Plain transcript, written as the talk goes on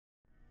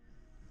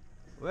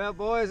Well,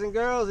 boys and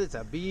girls, it's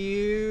a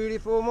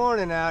beautiful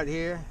morning out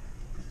here.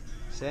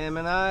 Sam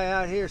and I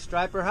out here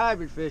striper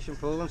hybrid fishing,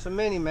 pulling some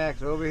mini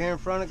macs over here in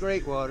front of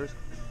Great Waters.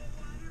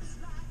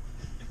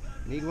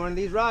 Need one of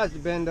these rods to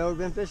bend over.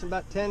 Been fishing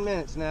about 10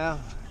 minutes now.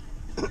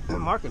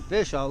 Marking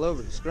fish all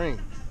over the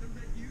screen.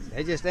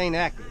 They just ain't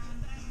active.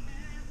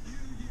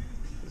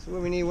 This is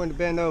where we need one to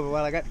bend over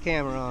while I got the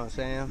camera on,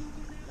 Sam.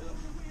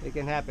 It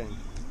can happen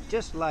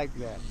just like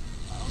that.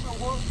 I don't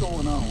know what's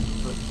going on,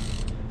 but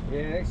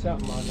yeah, there's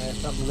something on there,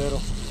 something little.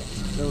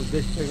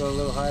 This big old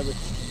little hybrid.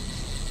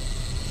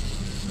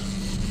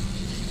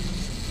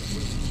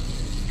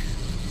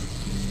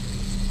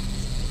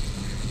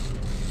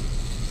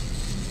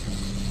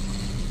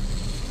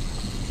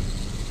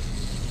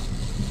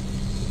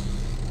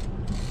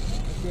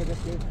 That's good,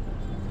 that's good.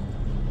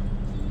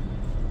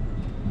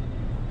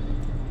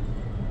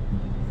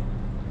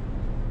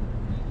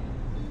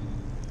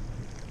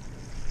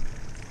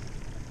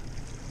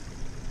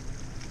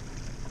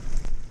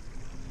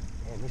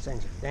 These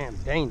things are damn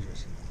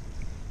dangerous.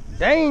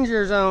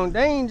 Danger zone,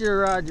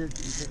 danger, Roger.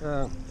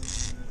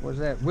 What's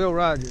that? Will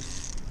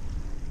Rogers.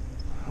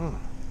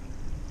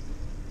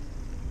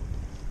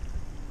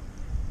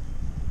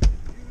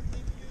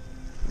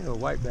 Little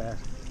white bass.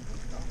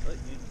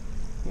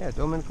 Yeah,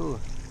 throw them in the cooler.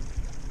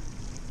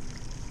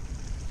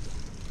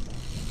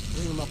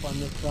 Bring them up on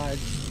this side.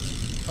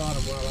 Caught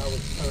them while I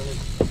was turning.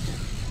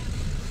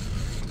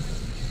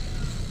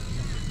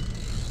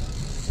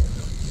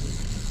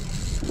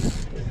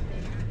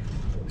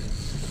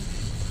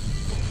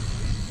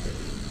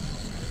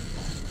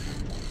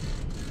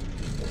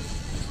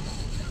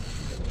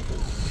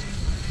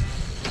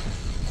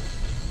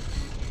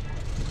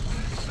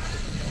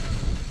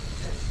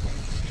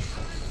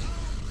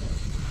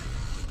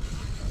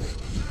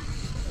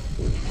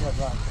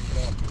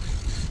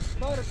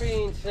 Butter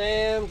beans,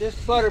 Sam.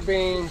 Just butter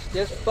beans.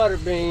 Just butter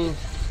beans.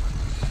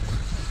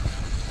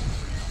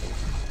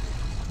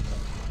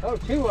 Oh,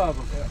 2 of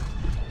them.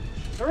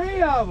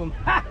 3 of them.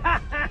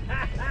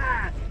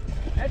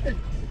 That's a.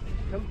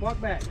 Come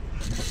walk back.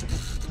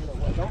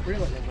 Don't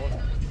reel it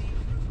anymore.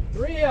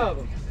 3 of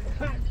them.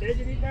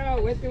 Diggity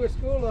dog. Went through a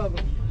school of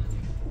them.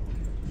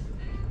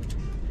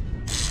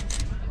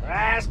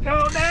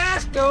 Rascal,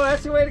 Dascal.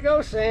 That's the way to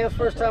go, Sam.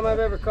 First time I've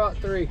ever caught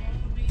 3.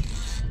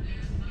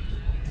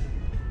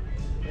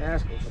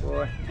 Rascals,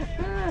 boy.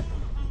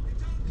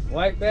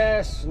 White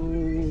bass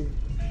and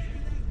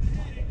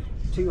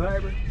 2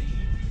 hybrid.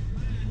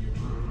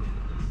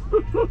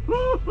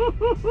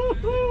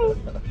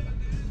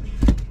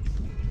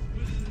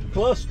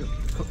 cluster.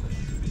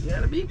 You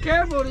gotta be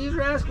careful. These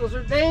rascals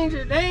are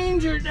danger,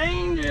 danger,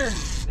 danger,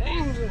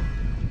 danger,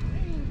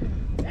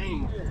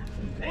 danger,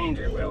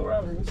 danger. Will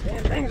Roberts,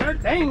 damn things are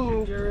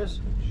dangerous.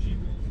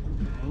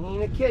 I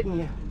ain't a kidding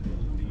you.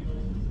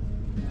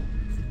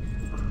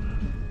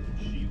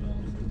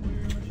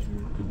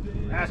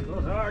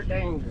 Rascals are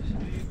dangerous.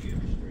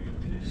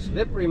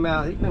 Slippery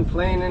mouth. He's been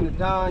playing in the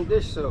darn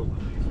dish soap.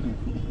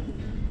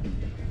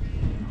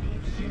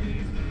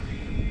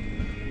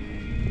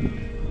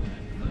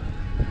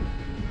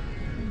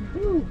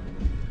 Whew.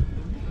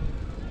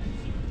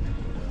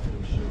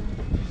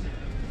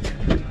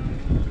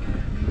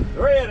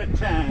 3 at a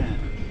time.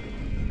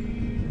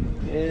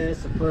 Yeah,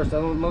 it's the first.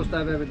 Most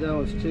I've ever done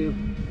was 2.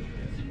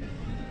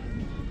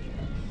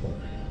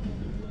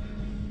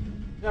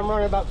 I'm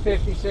running about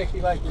 50,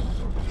 60 like this.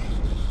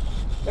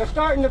 They're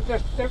starting to,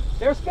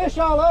 there's fish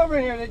all over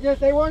in here.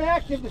 They weren't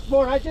active this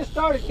morning. I just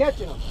started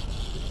catching them.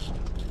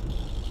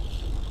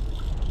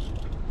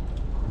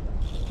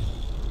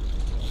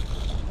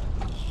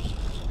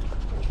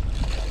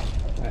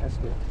 That's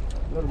good.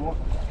 A little more.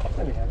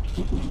 Let me have it.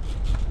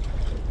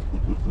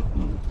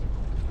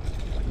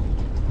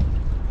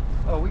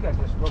 Oh, we got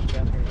this rope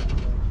down here.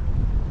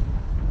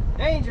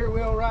 Danger,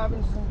 Will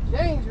Robinson.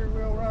 Danger,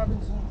 Will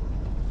Robinson.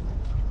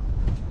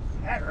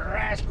 That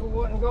rascal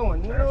wasn't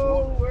going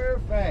nowhere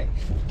fast.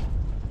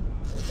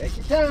 Take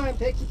your time,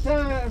 take your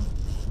time.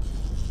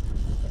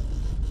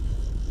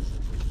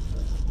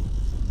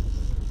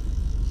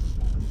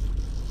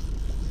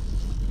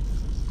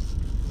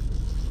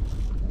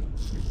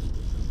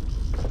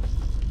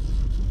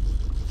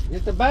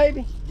 Just a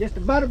baby, just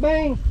a butter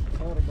bean.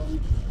 Butter bean.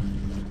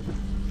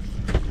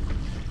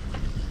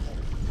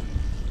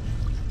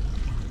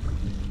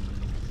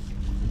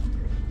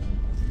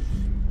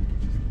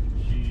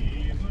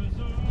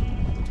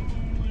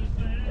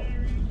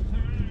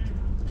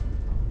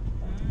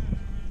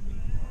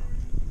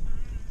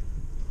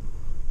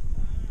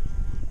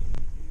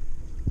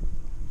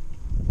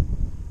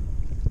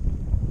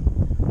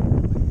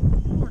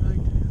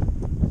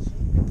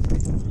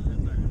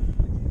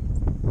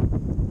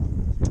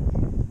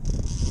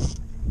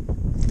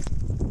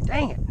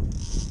 Dang it.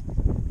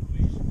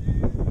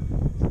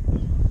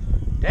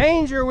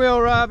 Danger, Will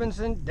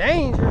Robinson,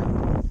 danger.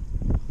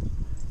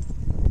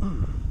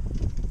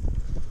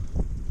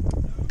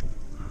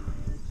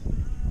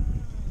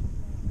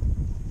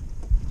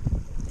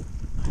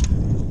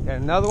 Got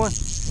another one?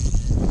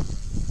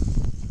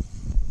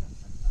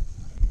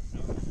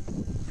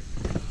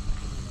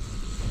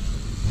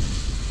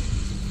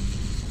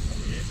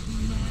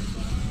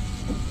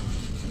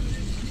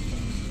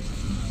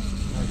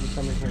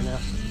 here now.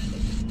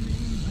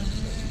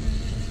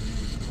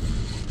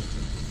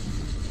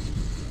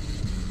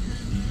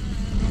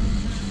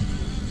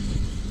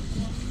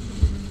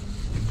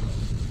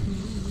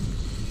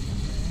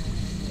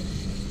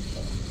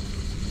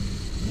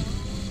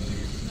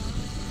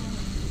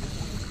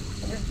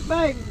 Just a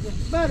baby,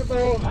 just a butter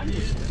bean. I need a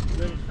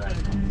little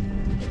striper.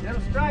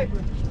 Little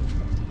striper.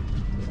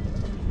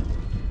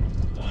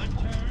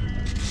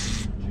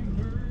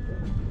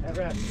 That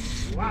rascal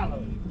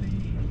swallowed it.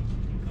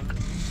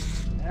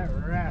 That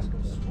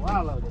rascal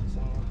swallowed it,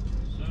 Sam.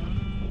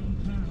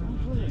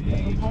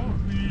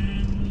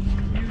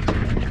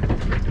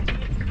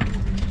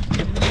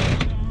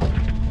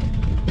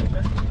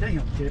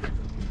 Damn, kid.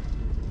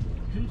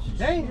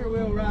 Danger,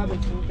 Will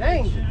Robinson,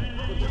 danger.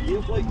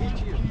 You'll play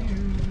get you.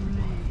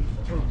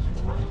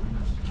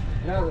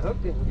 No, the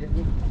hook didn't get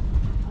me.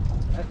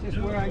 That's just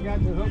where I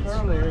got the hook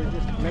earlier,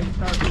 just to make it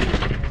start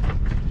moving.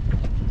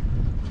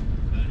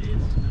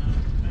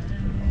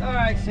 All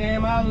right,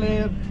 Sam, I'll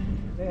live.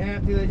 They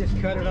have to, they just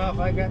cut it off.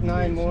 I got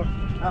 9 more.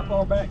 How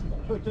far back?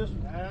 Put this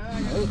one.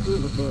 This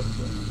is a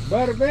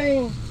butter bean. Butter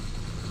bean.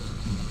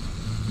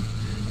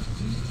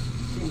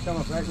 You can come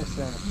up right in the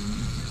center.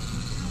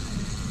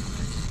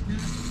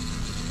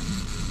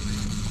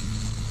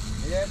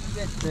 Yeah, it's a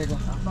ditch pickle. I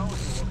thought it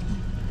was.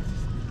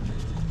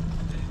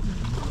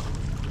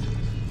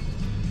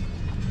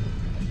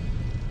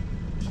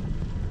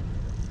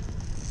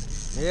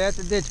 Yeah, it's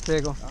a ditch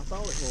pickle. I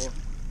thought it was.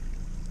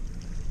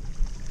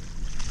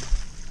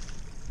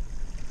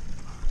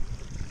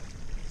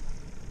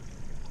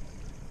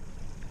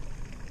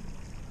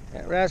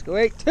 That rascal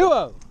ate 2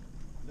 of them.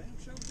 Damn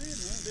sure did,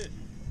 man, didn't it?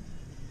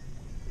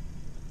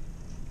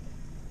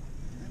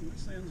 Man, we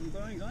seen some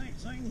things I ain't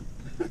seen.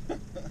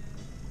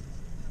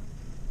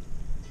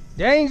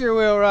 Danger,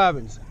 Will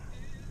Robinson.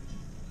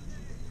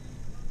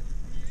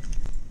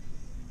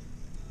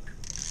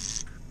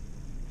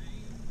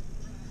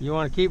 You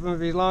want to keep him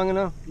if he's long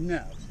enough?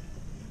 No.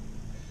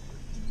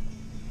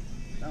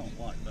 I don't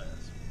like bass.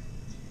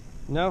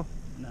 No?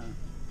 No.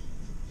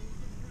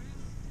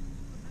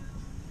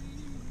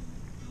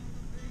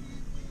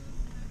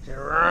 It's a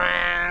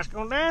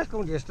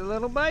rascal, just a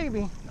little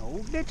baby.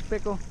 Old ditch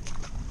pickle.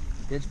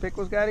 Ditch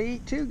pickle's got to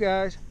eat too,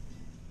 guys.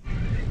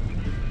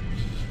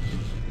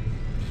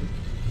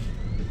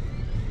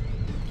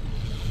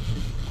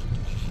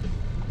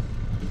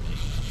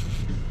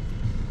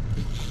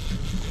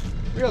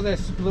 Reel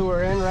this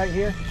lure in right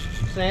here,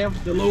 Sam.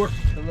 The lure.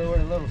 The lure,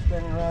 the little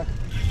spinning rod.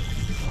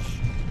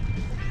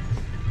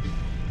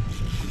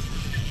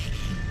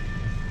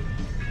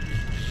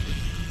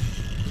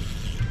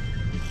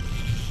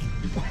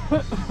 I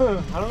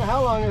don't know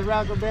how long this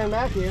rascal been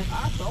back here.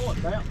 I saw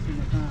it bouncing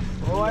the time.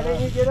 Well, why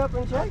didn't you get up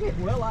and check it?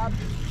 Well, I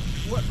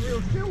wasn't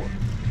real sure.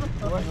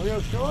 Wasn't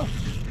real sure.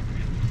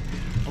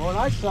 Well, when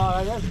I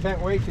saw it, that's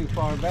bent way too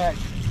far back.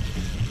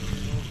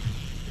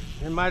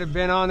 It might have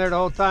been on there the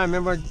whole time.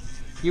 Remember,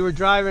 you were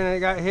driving and it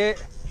got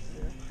hit,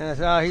 and I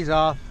said, "Oh, he's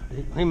off.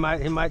 He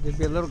might just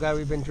be a little guy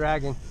we've been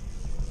dragging."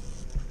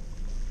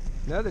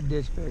 Another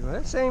ditch pickle.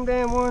 That same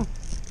damn one.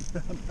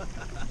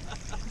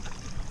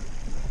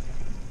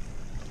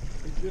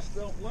 You just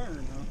don't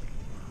learn, huh?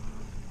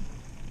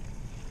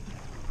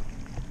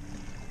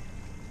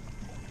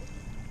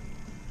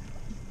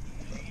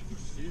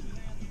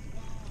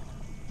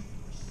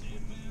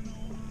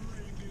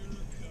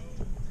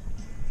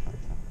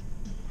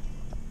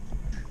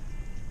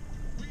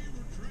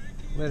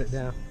 Let it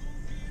down.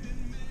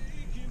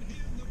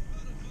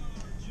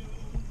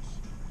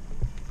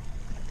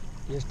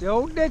 Just the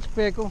old ditch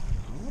pickle.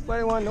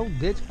 Nobody want no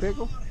ditch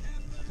pickle.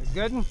 It's a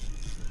good one.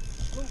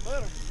 A little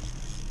better.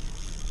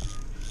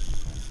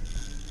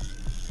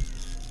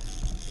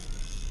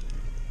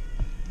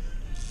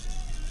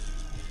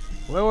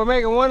 Well, we're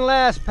making one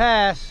last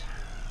pass.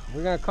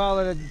 We're gonna call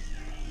it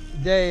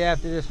a day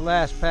after this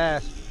last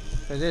pass,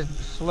 because this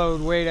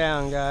slowed way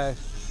down, guys.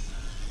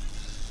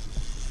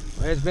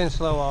 Well, it's been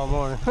slow all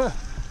morning.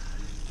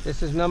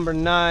 This is number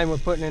 9 we're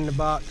putting in the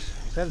box.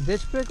 Is that a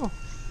ditch pickle?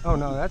 Oh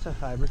no, that's a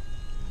hybrid.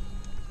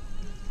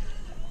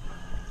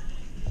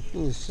 You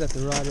can just set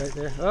the rod right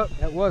there. Oh,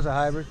 that was a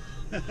hybrid.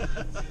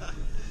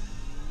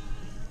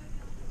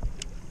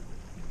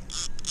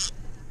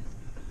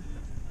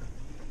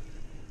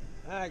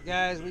 Alright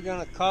guys, we're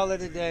gonna call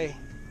it a day.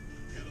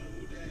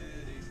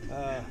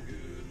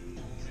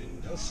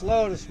 It was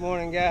slow this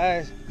morning,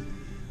 guys.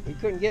 We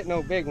couldn't get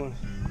no big ones.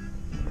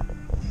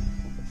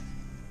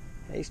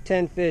 There's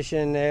 10 fish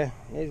in there.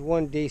 There's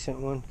one decent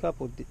one, a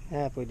couple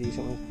halfway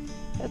decent ones.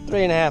 That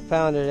 3.5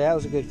 pounder, that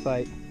was a good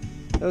fight.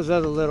 Those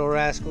other little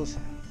rascals,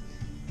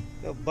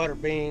 little butter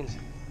beans.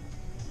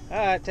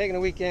 Alright, taking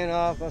the weekend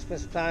off. I'll spend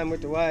some time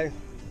with the wife.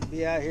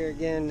 Be out here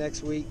again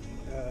next week.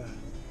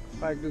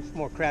 Probably do some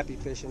more crappie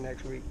fishing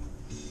next week.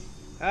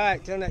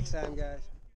 Alright, till next time, guys.